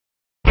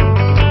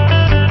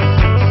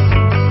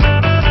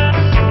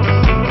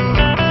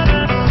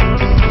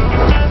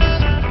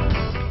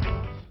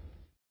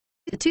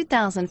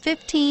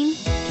2015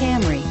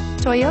 Camry.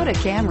 Toyota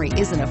Camry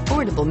is an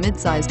affordable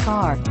midsize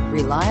car,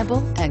 reliable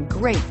and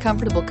great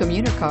comfortable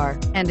commuter car,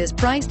 and is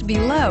priced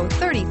below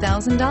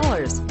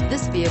 $30,000.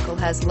 This vehicle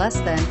has less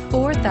than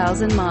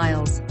 4,000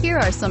 miles. Here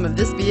are some of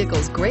this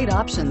vehicle's great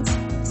options: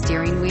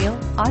 steering wheel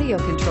audio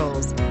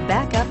controls,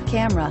 backup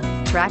camera,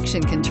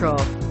 traction control,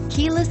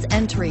 keyless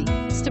entry,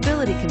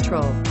 stability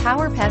control,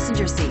 power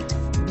passenger seat,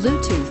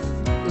 Bluetooth,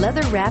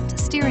 leather-wrapped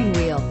steering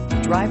wheel,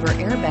 driver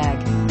airbag,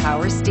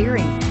 power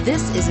steering.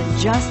 This isn't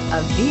just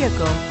a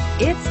vehicle,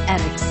 it's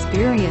an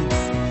experience.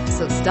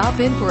 So stop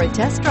in for a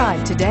test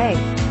drive today.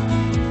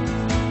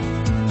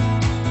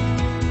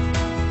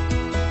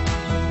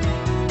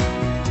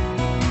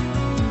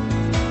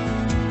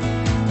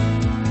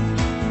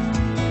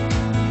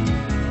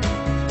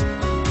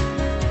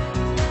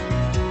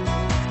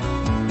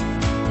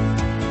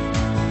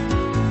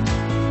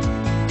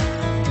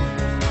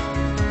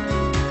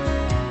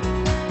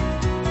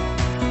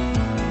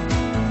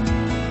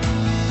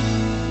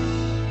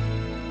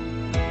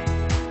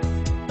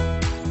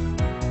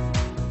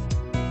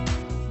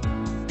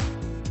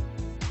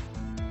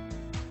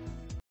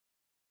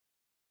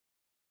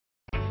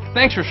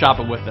 Thanks for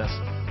shopping with us.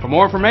 For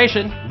more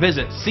information,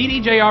 visit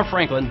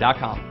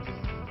cdjrfranklin.com.